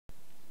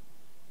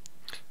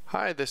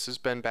Hi, this is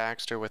Ben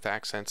Baxter with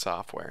Accent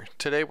Software.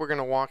 Today we're going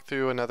to walk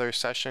through another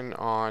session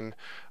on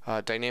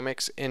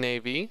Dynamics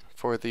NAV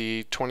for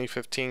the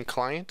 2015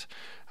 client.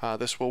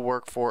 This will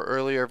work for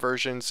earlier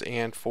versions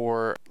and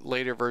for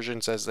later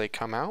versions as they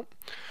come out.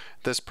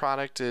 This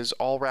product is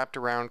all wrapped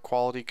around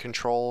quality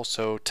control,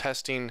 so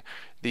testing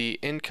the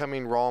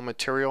incoming raw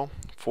material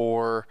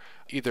for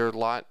either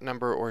lot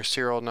number or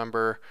serial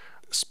number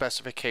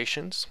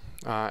specifications,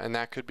 and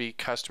that could be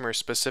customer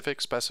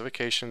specific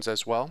specifications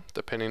as well,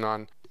 depending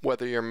on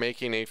whether you're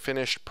making a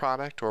finished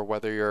product or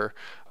whether you're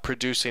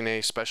producing a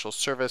special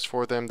service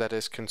for them that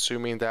is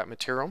consuming that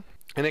material.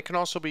 And it can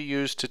also be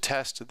used to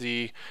test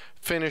the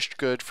finished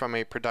good from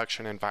a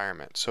production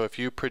environment. So if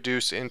you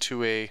produce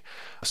into a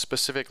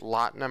specific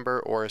lot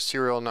number or a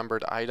serial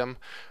numbered item,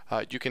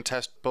 you can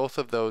test both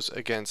of those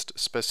against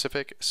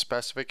specific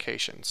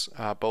specifications,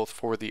 both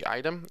for the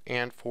item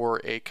and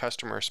for a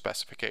customer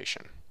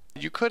specification.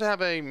 You could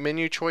have a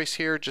menu choice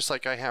here, just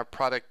like I have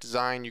product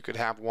design. You could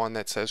have one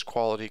that says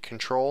quality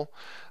control,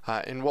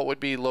 and what would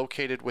be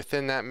located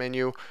within that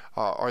menu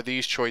are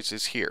these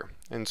choices here.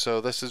 And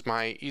so this is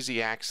my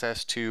easy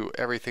access to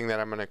everything that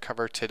I'm going to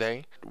cover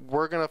today.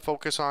 We're going to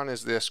focus on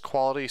is this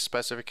quality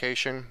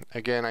specification.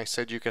 Again, I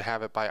said you could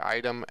have it by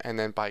item and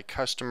then by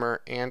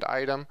customer and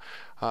item.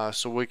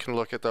 So we can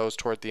look at those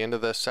toward the end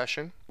of this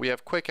session. We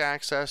have quick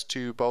access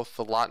to both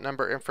the lot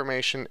number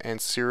information and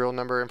serial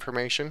number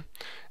information.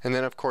 And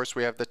then of course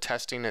we have the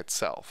testing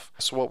itself.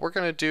 So what we're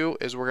going to do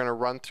is we're going to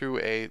run through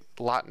a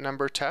lot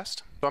number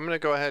test. So I'm going to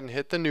go ahead and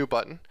hit the new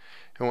button.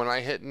 And when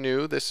I hit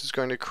new, this is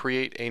going to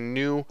create a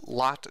new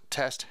lot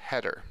test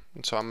header.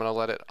 And so I'm going to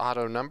let it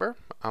auto number.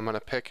 I'm going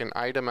to pick an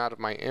item out of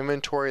my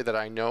inventory that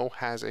I know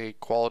has a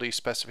quality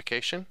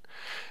specification.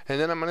 And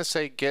then I'm going to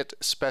say get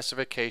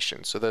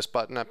specification. So this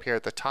button up here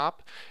at the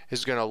top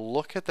is going to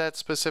look at that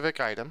specific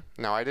item.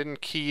 Now I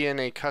didn't key in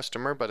a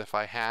customer, but if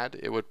I had,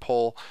 it would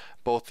pull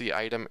both the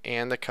item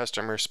and the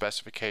customer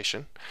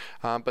specification.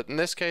 But in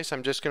this case,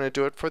 I'm just going to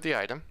do it for the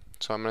item.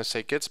 So I'm going to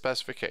say get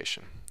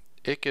specification.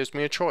 It gives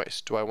me a choice.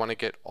 Do I want to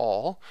get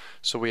all?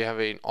 So we have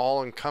an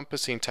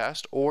all-encompassing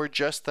test, or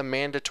just the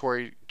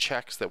mandatory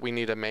checks that we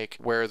need to make,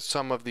 where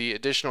some of the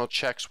additional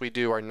checks we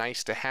do are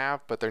nice to have,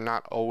 but they're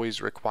not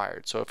always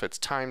required. So if it's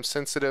time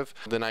sensitive,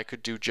 then I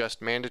could do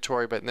just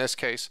mandatory, but in this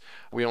case,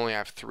 we only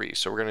have 3.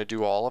 So we're going to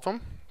do all of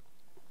them.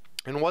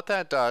 And what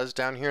that does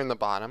down here in the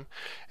bottom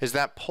is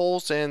that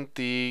pulls in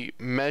the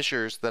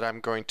measures that I'm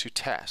going to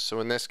test. So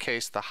in this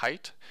case, the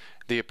height,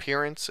 the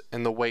appearance,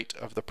 and the weight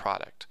of the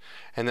product.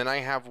 And then I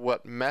have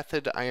what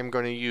method I am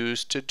going to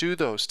use to do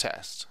those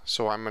tests.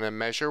 So I'm going to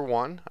measure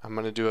one, I'm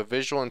going to do a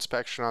visual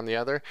inspection on the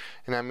other,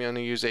 and I'm going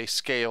to use a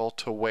scale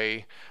to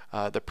weigh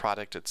the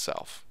product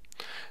itself.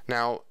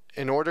 Now,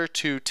 in order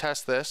to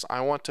test this,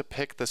 I want to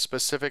pick the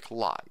specific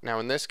lot. Now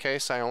in this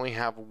case, I only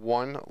have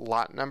one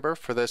lot number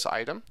for this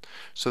item.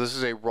 So this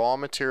is a raw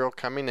material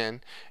coming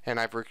in, and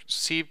I've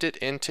received it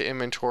into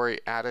inventory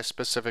at a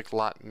specific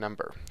lot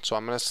number. So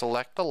I'm going to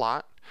select the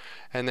lot,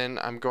 and then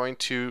I'm going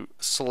to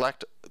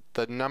select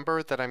the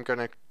number that I'm going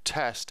to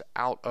test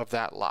out of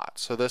that lot.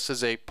 So this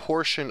is a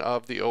portion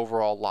of the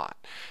overall lot.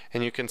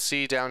 And you can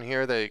see down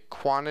here the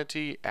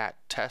quantity at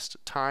test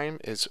time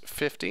is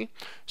 50.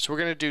 So we're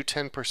going to do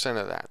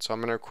 10% of that. So I'm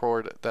going to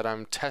record that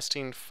I'm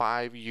testing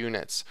 5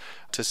 units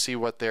to see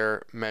what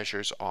their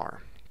measures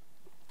are.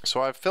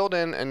 So I've filled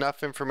in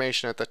enough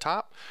information at the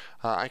top.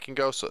 I can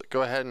go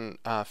ahead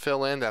and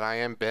fill in that I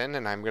am Ben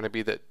and I'm going to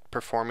be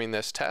performing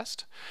this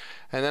test.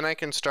 And then I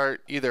can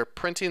start either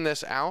printing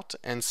this out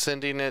and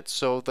sending it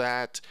so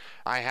that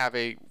I have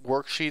a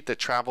worksheet that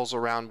travels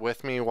around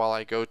with me while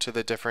I go to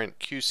the different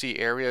QC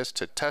areas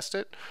to test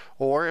it.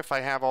 Or if I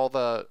have all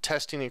the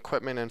testing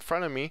equipment in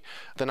front of me,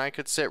 then I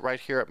could sit right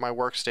here at my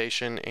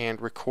workstation and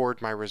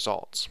record my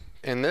results.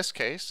 In this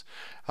case,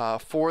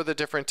 for the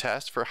different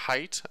tests, for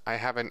height, I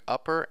have an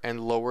upper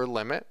and lower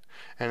limit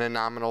and a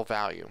nominal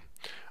value.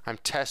 I'm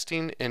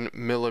testing in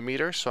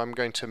millimeters, so I'm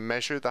going to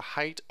measure the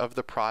height of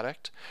the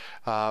product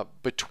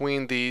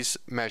between these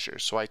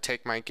measures. So I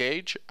take my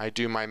gauge, I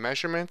do my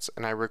measurements,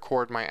 and I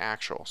record my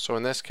actual. So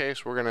in this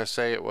case, we're going to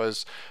say it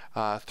was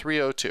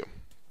 302.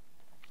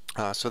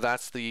 So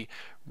that's the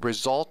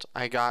result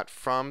I got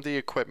from the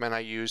equipment I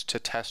used to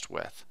test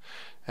with.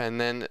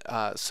 And then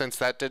since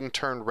that didn't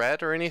turn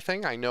red or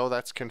anything, I know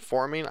that's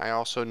conforming. I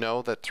also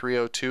know that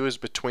 302 is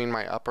between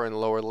my upper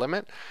and lower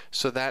limit,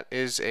 so that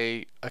is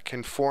a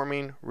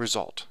conforming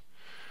result.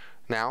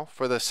 Now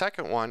for the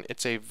second one,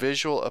 it's a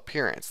visual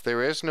appearance.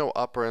 There is no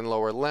upper and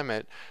lower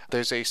limit.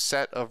 There's a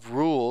set of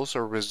rules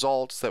or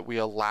results that we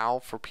allow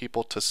for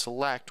people to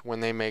select when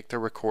they make the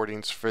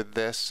recordings for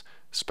this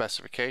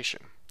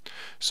specification.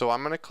 So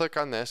I'm going to click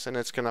on this and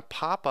it's going to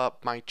pop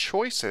up my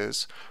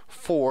choices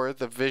for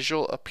the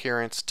visual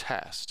appearance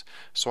test.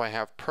 So I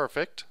have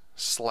perfect,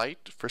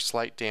 slight for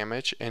slight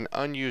damage, and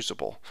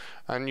unusable.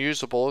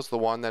 Unusable is the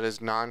one that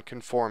is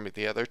non-conforming.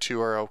 The other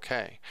two are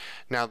okay.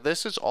 Now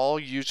this is all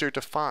user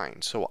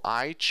defined, so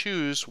I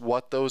choose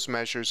what those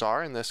measures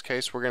are. In this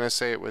case, we're going to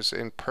say it was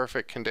in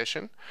perfect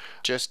condition,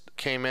 just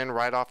came in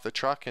right off the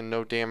truck and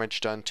no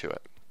damage done to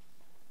it.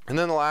 And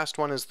then the last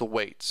one is the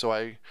weight. So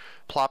I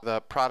plop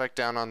the product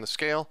down on the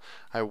scale,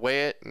 I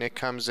weigh it, and it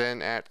comes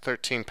in at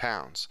 13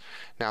 pounds.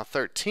 Now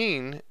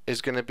 13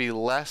 is going to be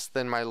less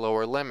than my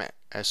lower limit.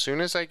 As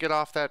soon as I get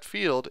off that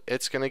field,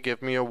 it's going to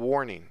give me a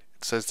warning.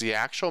 It says the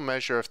actual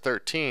measure of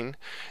 13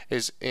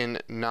 is in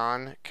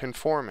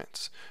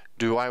non-conformance.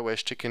 Do I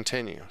wish to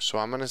continue? So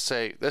I'm going to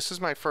say, this is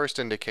my first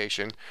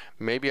indication.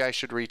 Maybe I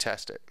should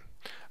retest it.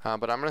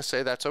 But I'm going to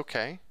say that's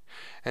okay.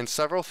 And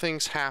several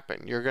things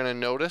happen. You're going to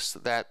notice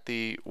that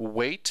the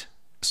weight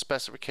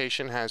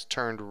specification has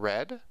turned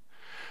red.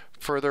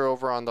 Further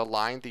over on the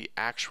line, the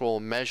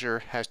actual measure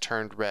has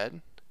turned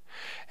red.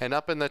 And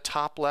up in the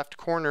top left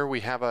corner, we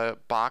have a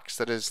box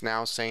that is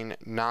now saying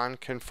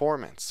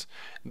non-conformance.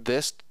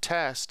 This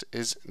test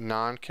is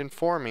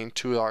non-conforming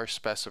to our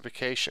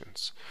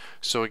specifications.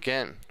 So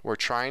again, we're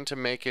trying to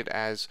make it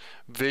as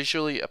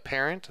visually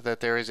apparent that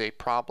there is a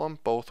problem,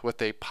 both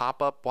with a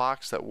pop-up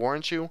box that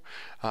warns you,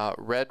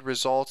 red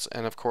results,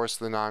 and of course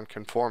the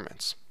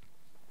non-conformance.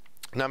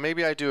 Now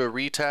maybe I do a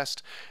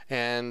retest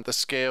and the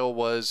scale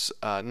was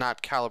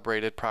not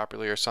calibrated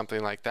properly or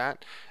something like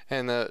that,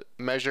 and the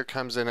measure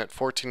comes in at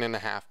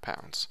 14.5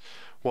 pounds.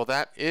 Well,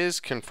 that is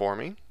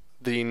conforming.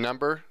 The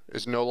number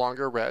is no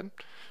longer red.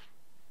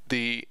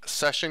 The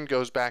session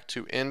goes back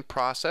to in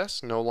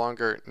process, no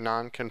longer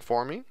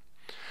non-conforming.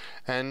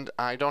 And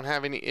I don't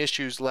have any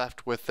issues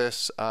left with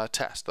this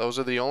test. Those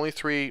are the only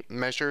three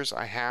measures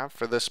I have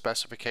for this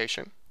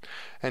specification.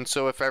 And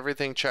so if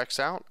everything checks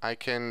out, I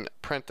can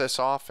print this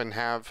off and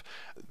have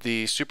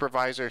the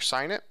supervisor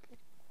sign it.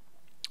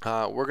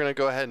 We're going to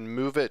go ahead and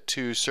move it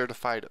to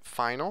certified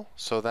final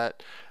so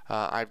that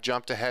I've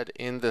jumped ahead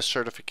in the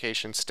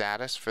certification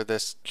status for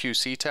this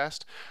QC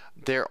test.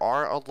 There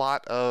are a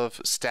lot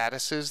of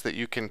statuses that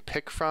you can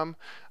pick from.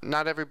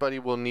 Not everybody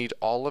will need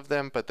all of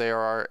them, but there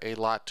are a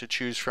lot to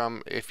choose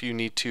from if you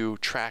need to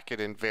track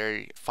it in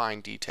very fine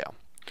detail.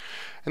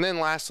 And then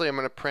lastly, I'm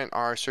going to print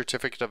our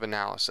certificate of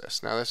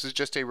analysis. Now this is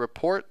just a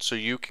report, so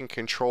you can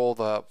control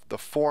the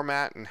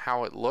format and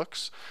how it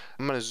looks.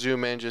 I'm going to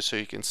zoom in just so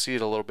you can see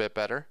it a little bit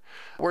better.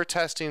 We're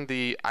testing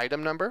the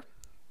item number,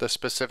 the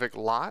specific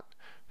lot,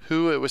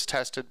 who it was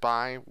tested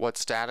by, what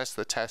status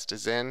the test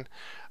is in,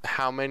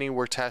 how many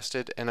were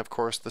tested, and of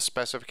course the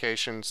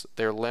specifications,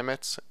 their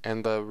limits,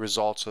 and the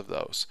results of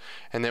those.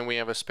 And then we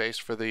have a space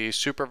for the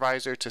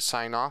supervisor to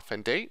sign off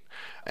and date,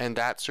 and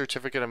that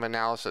certificate of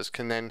analysis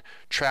can then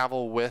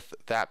travel with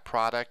that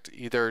product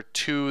either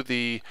to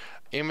the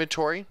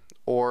inventory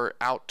or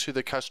out to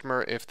the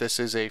customer if this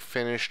is a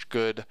finished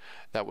good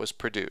that was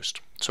produced.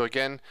 So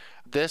again,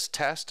 this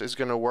test is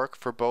going to work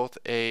for both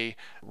a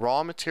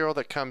raw material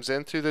that comes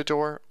in through the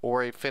door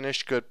or a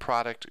finished good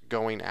product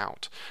going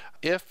out.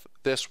 If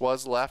this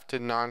was left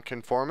in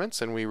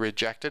non-conformance and we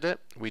rejected it,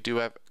 we do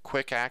have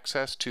quick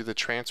access to the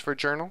transfer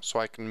journal, so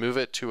I can move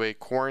it to a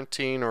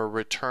quarantine or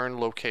return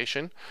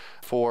location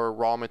for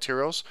raw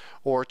materials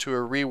or to a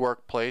rework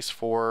place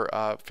for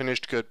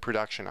finished good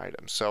production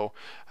items. So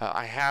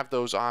I have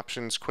those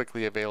options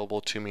quickly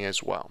available to me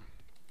as well.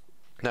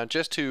 Now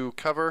just to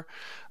cover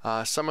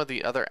some of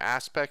the other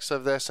aspects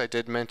of this, I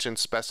did mention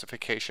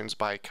specifications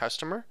by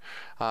customer.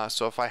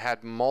 So if I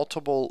had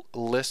multiple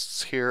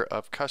lists here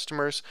of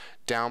customers,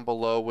 down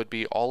below would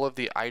be all of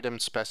the item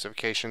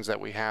specifications that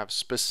we have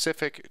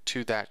specific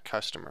to that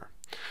customer.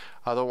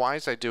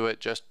 Otherwise, I do it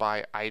just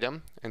by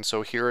item, and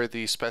so here are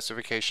the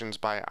specifications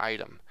by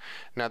item.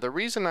 Now the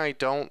reason I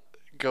don't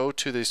go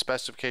to the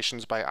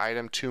specifications by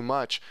item too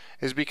much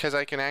is because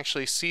I can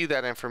actually see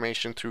that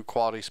information through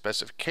quality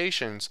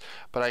specifications,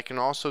 but I can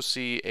also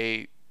see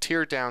a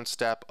tier down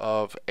step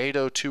of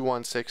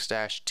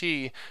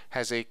 80216-T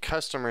has a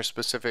customer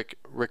specific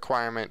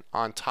requirement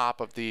on top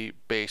of the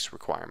base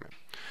requirement.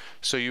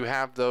 So you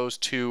have those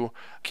two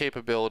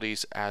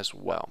capabilities as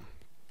well.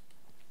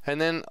 And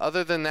then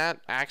other than that,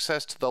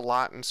 access to the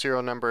lot and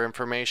serial number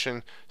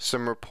information,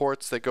 some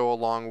reports that go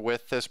along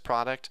with this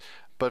product.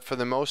 But for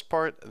the most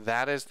part,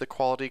 that is the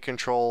quality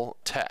control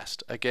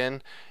test.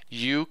 Again,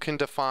 you can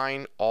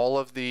define all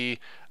of the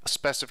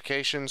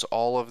specifications,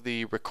 all of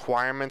the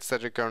requirements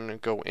that are going to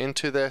go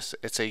into this.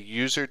 It's a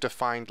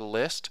user-defined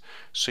list,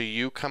 so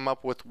you come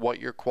up with what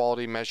your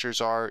quality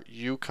measures are,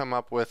 you come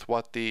up with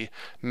what the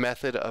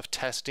method of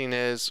testing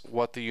is,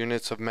 what the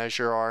units of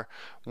measure are.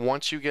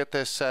 Once you get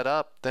this set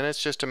up, then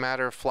it's just a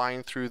matter of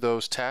flying through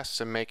those tests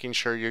and making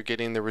sure you're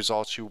getting the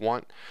results you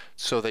want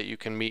so that you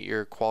can meet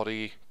your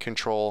quality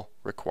control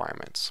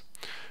requirements.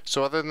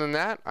 So other than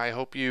that, I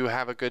hope you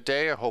have a good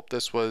day. I hope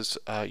this was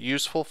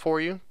useful for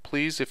you.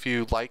 Please, if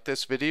you like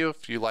this video,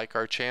 if you like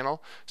our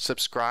channel,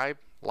 subscribe,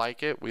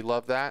 like it. We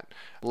love that.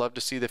 Love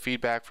to see the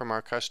feedback from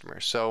our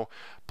customers. So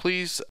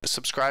please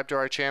subscribe to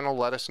our channel,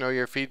 let us know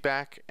your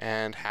feedback,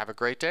 and have a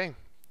great day.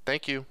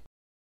 Thank you.